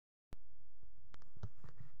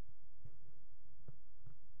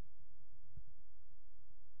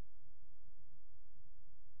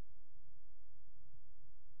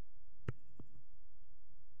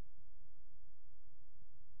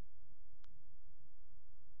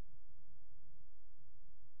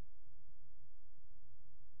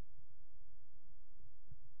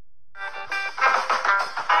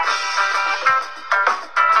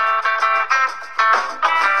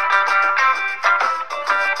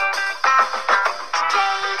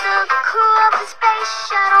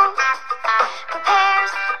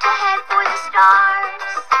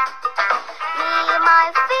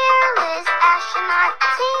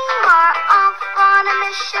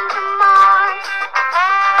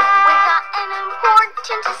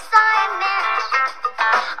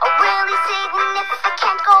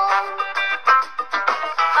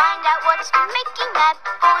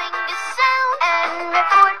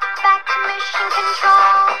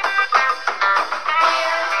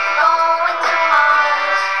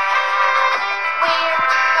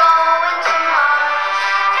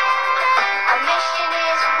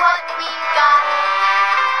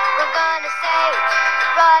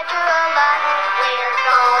We're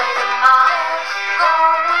going to Mars.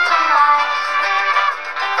 Going to Mars.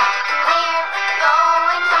 We're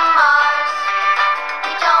going to Mars.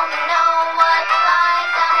 We don't know what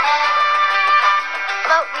lies ahead,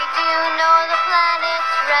 but we do know the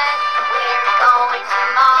planet's red. We're going to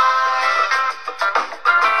Mars.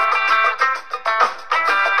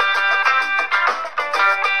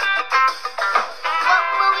 What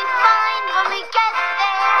will we find when we get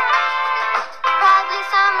there? Probably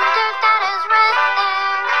some dirt that is red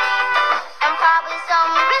there, and probably some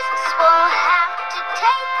risks we'll have to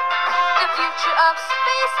take. The future of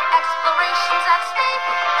space exploration's at stake.